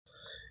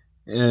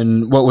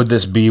And what would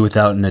this be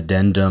without an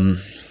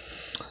addendum?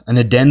 An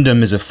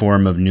addendum is a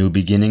form of new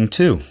beginning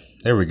too.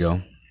 There we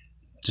go.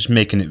 Just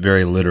making it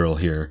very literal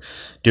here.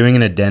 Doing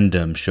an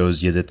addendum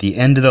shows you that the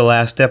end of the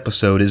last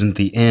episode isn't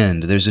the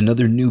end. There's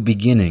another new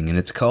beginning, and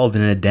it's called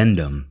an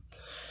addendum.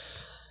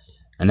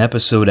 An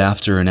episode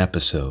after an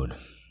episode.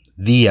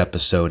 The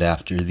episode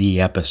after the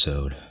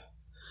episode.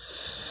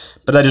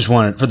 But I just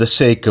wanted, for the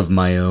sake of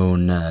my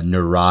own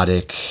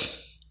neurotic...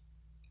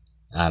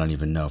 I don't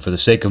even know. For the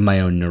sake of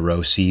my own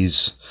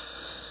neuroses,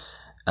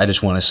 I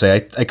just want to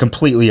say I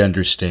completely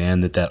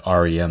understand that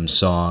REM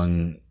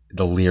song,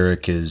 the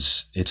lyric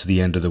is, it's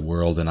the end of the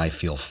world and I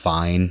feel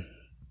fine.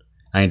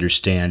 I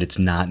understand it's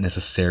not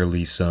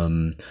necessarily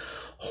some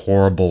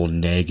horrible,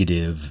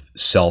 negative,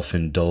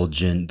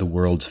 self-indulgent, the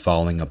world's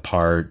falling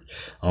apart,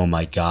 oh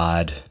my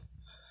God.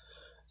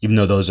 Even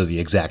though those are the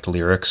exact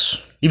lyrics.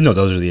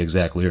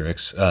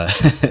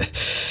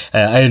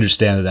 I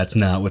understand that that's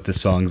not what the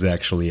song's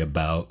actually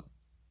about.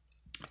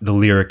 The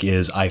lyric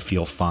is, I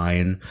feel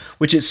fine,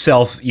 which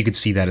itself, you could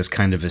see that as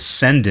kind of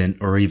ascendant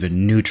or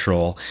even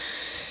neutral.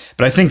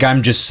 But I think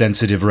I'm just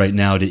sensitive right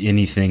now to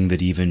anything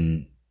that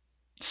even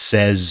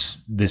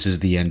says this is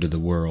the end of the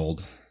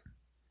world.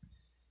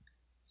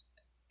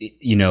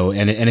 You know,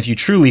 and if you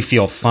truly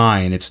feel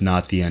fine, it's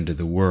not the end of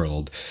the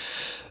world.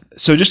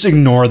 So just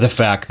ignore the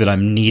fact that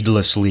I'm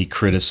needlessly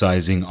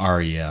criticizing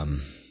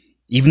REM.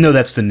 Even though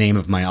that's the name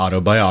of my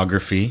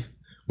autobiography,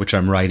 which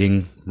I'm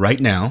writing right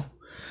now.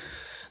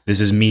 This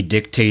is me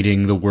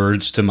dictating the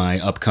words to my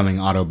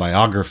upcoming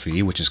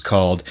autobiography, which is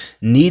called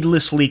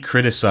Needlessly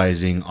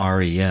Criticizing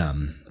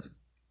REM.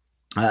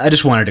 I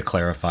just wanted to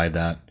clarify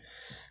that.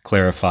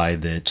 Clarify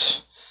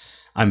that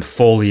I'm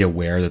fully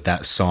aware that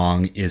that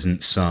song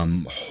isn't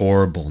some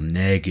horrible,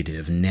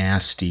 negative,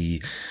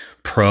 nasty,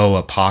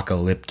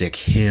 pro-apocalyptic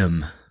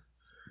hymn.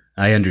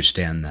 I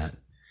understand that.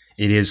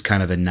 It is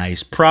kind of a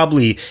nice,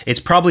 it's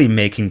probably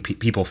making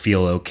people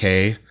feel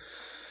okay.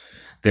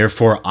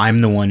 Therefore, I'm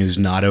the one who's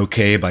not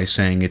okay by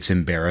saying it's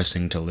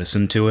embarrassing to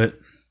listen to it.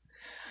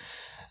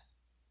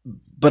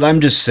 But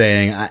I'm just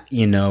saying,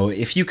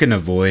 if you can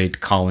avoid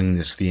calling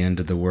this the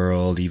end of the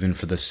world, even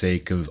for the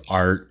sake of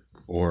art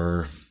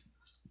or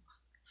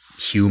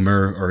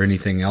humor or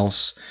anything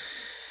else,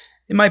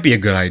 it might be a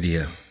good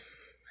idea.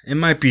 It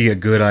might be a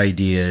good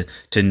idea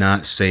to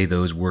not say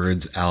those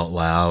words out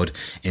loud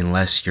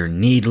unless you're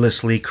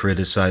needlessly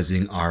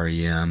criticizing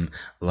REM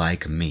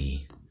like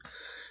me.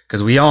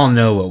 Because we all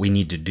know what we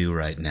need to do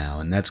right now,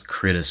 and that's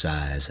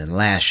criticize and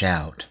lash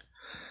out.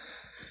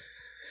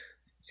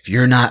 If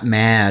you're not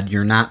mad,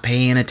 you're not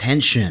paying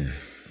attention.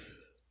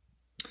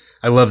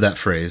 I love that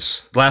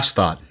phrase. Last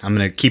thought. I'm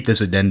going to keep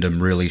this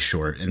addendum really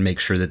short and make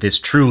sure that this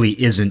truly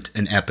isn't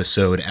an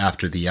episode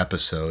after the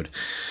episode.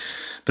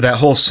 But that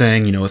whole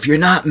saying, if you're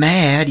not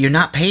mad, you're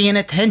not paying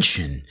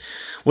attention.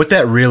 What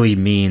that really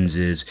means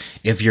is,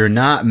 if you're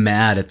not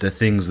mad at the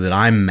things that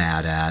I'm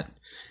mad at,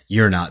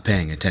 you're not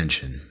paying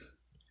attention.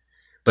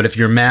 But if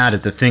you're mad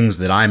at the things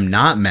that I'm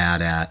not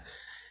mad at,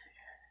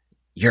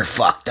 you're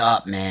fucked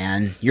up,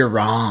 man. You're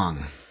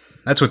wrong.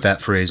 That's what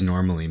that phrase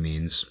normally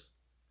means.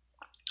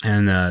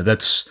 And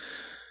that's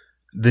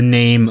the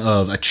name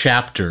of a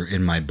chapter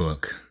in my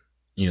book.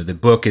 The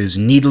book is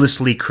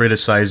Needlessly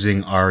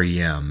Criticizing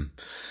REM,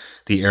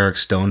 the Eric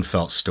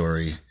Stonefelt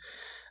story.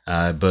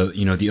 But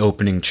the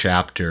opening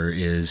chapter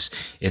is,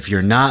 if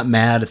you're not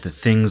mad at the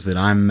things that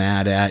I'm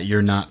mad at,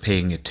 you're not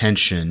paying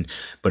attention.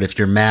 But if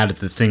you're mad at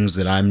the things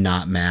that I'm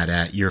not mad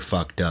at, you're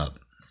fucked up.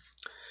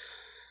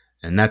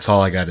 And that's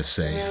all I got to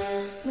say.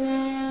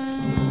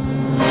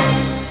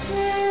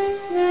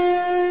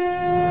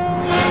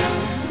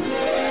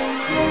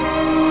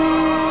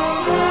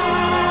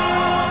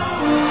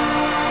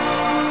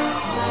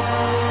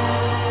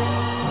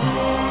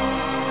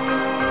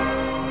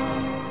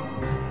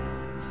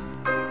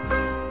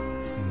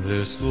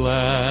 This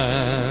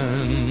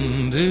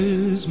land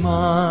is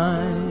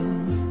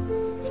mine.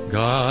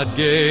 God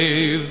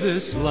gave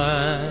this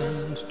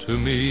land to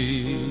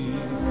me.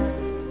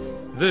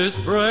 This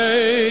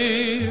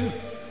brave,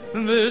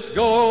 this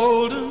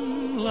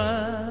golden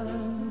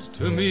land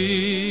to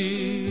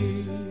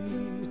me.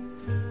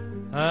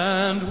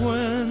 And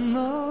when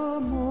the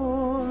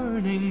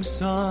morning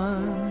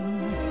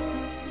sun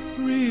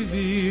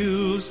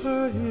reveals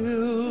her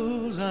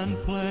hills and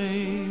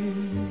plains,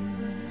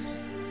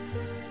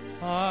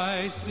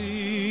 I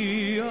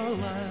see a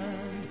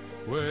land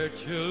where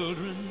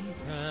children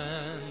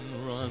can